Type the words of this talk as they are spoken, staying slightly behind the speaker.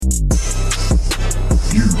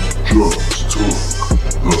Just took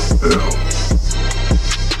the L.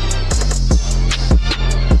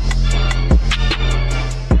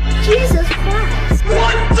 Jesus Christ.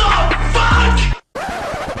 What the fuck?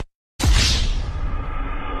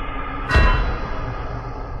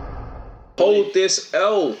 Hold this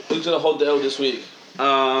L. Who's gonna hold the L this week?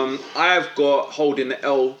 I've got holding the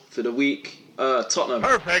L for the week. Tottenham.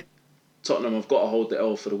 Perfect. Tottenham have got to hold the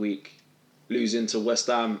L for the week. Losing to West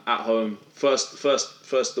Ham at home. First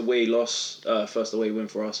away loss. First away win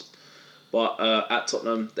for us. But at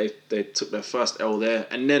Tottenham, they took their first L there,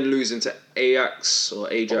 and then losing to Ajax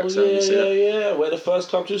or Ajax. Yeah. We're the first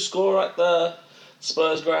club to score at the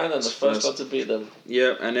Spurs ground and the first club to beat them.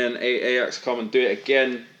 Yeah, and then Ajax come and do it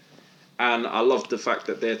again. And I love the fact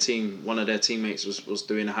that their team, one of their teammates was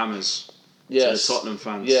doing hammers to the Tottenham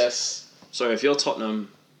fans. Yes. So if you're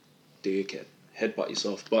Tottenham, do your kid. Headbutt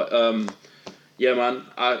yourself. But yeah, man,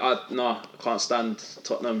 I can't stand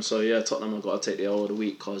Tottenham. So yeah, Tottenham have got to take the L of the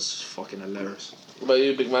week because it's fucking hilarious. What about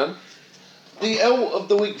you, big man? The L of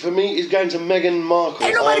the week for me is going to Meghan Markle.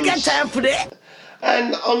 Ain't nobody got time for that.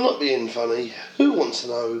 And I'm not being funny. Who wants to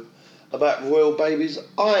know about royal babies?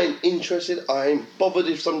 I ain't interested. I ain't bothered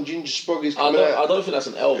if some ginger sprog is coming out. I don't think that's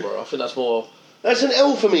an L, bro. I think that's more... That's an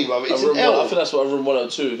L for me, brother. It's an L. I think that's what a room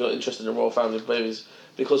 102 if you're not interested in royal family babies.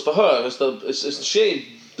 Because for her, it's she ain't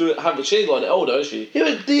got an L though, is she? Yeah,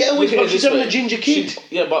 but the L is she's having a ginger kid.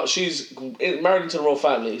 But she's married into the royal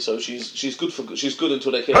family, so she's good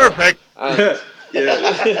until they kill Perfect. her. And,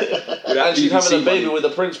 and she's having a baby money. with the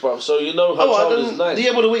prince, bro. So you know her child is nice. The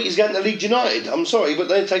L of the week is going to Leeds United. I'm sorry, but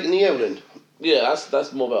they're taking the L then. Yeah,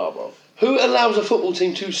 that's more better, bro. Who allows a football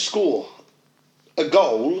team to score a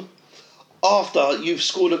goal after you've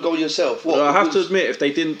scored a goal yourself? What? Well, I have to admit, if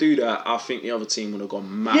they didn't do that, I think the other team would have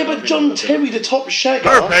gone mad. Yeah, but John Terry, the top shagger,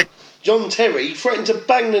 Perfect. John Terry, threatened to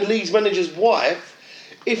bang the Leeds manager's wife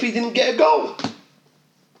if he didn't get a goal.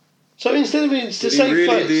 So instead of it to Did he save really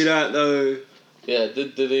face, do that though? Yeah,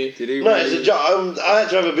 did he? Did he? No, really? it's a joke. I had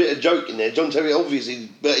to have a bit of joke in there. John Terry, obviously,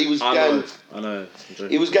 but he was going. I know.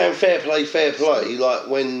 He was going fair play. Like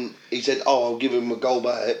when he said, "Oh, I'll give him a goal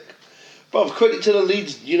back." But credit to the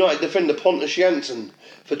Leeds United defender Pontus Jansson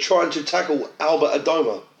for trying to tackle Albert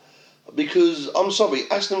Adoma, because I'm sorry,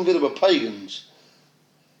 Aston Villa were pagans.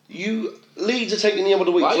 Leeds are taking the other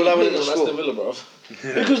week Why for are you allowing them to picking on score. Aston Villa, bro?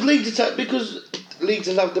 Because Leeds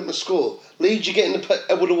allowed them to score. Leeds, you're getting the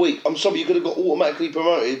L of the week. I'm sorry, you could have got automatically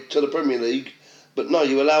promoted to the Premier League, but no,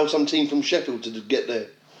 you allowed some team from Sheffield to get there.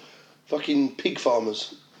 Fucking pig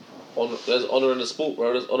farmers. There's honour in the sport,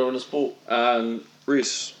 bro. There's honour in the sport.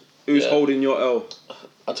 Reese, who's holding your L?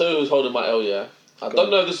 I'll tell you who's holding my L, yeah? I don't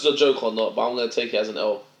know if this is a joke or not, but I'm going to take it as an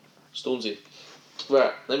L. Stormzy.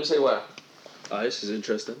 Right, let me say where. This is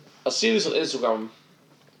interesting. I see this on Instagram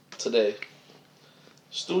today.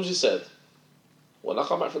 Stormzy said, when I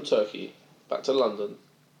come back from Turkey, back to London,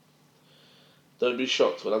 don't be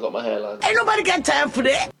shocked when I got my hairline. Ain't nobody got time for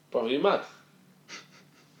that. Bro, are you mad?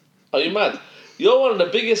 Are you mad? You're one of the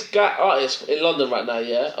biggest artists in London right now,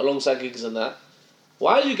 yeah? Alongside gigs and that.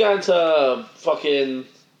 Why are you going to fucking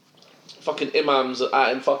imams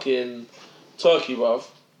out in fucking Turkey, bruv?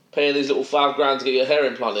 Paying these little $5,000 to get your hair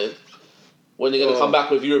implanted when you're going to come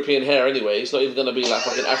back with European hair anyway. It's not even going to be like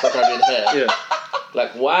fucking Afro-Caribbean hair. Yeah.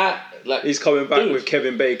 Like, why? Like, He's coming back dude, with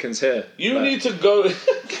Kevin Bacon's hair. You need to go... you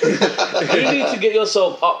need to get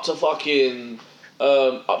yourself up to fucking...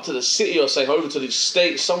 up to the city or something, over to the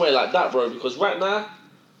States, somewhere like that, bro. Because right now...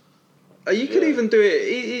 You could even do it.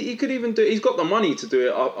 He could even do it. He's got the money to do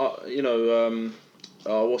it.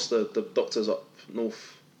 What's the doctors up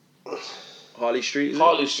north? Harley Street.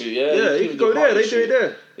 Harley Street, yeah. Yeah, you could go there. They do it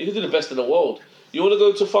there. You could do the best in the world. You want to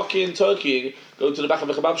go to fucking Turkey, go to the back of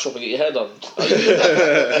a kebab shop and get your hair done.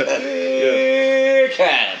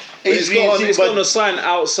 Yeah. It's got on a sign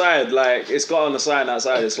outside. Like it's got on a sign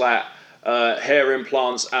outside. It's like hair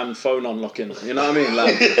implants and phone unlocking. You know what I mean?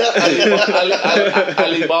 Like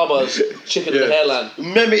Alibaba's chicken in the hairline.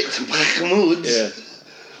 Mehmet Mahmoud. Yeah.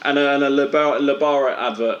 And a Labara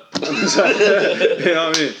advert. You know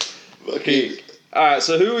what I mean? Okay. Alright,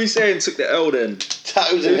 so who are we saying took the L then?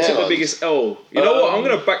 Tattoos Who and took the hairlines. biggest L? You know what? I'm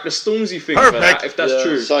going to back the Stormzy thing for that, if that's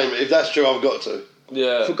true. Same. If that's true, I've got to.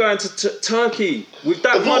 Yeah. For going to Turkey with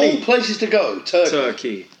that Of money. all places to go,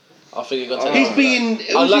 Turkey. I think you're going to He's being...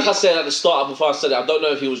 like I said at the start, before I said it, I don't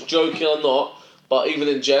know if he was joking or not, but even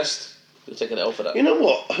in jest, you're taking an L for that. You know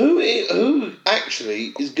what? Who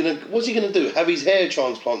actually is going to... What's he going to do? Have his hair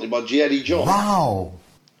transplanted by Jihadi John? Wow.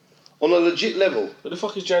 On a legit level? Who the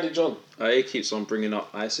fuck is Jaddy John? He keeps on bringing up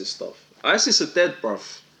ISIS stuff. ISIS are dead,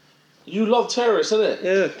 bruv. You love terrorists, innit?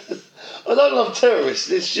 Yeah. I don't love terrorists.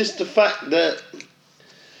 It's just the fact that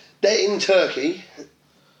They're in Turkey.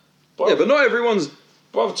 Bruv, Yeah, but not everyone's.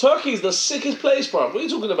 bruv, Turkey's the sickest place, bruv. What are you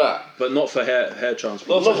talking about? But not for hair transplant.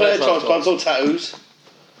 Not Not for hair transplant. transplants or tattoos.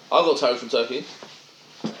 I got tattoos from Turkey.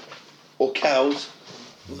 Or cows.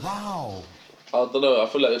 I don't know. I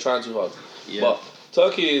feel like they're trying too hard. Yeah. But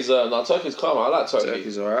Turkey is Turkey's calm. I like Turkey.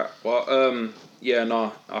 Turkey's alright. Well, yeah,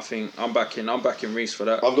 no, I think I'm backing Reece for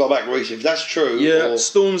that. I've got back Reece. If that's true. Yeah, Or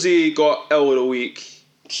Stormzy got L of the week.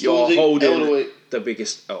 You're Stormzy, holding L of the week. the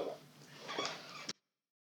biggest L.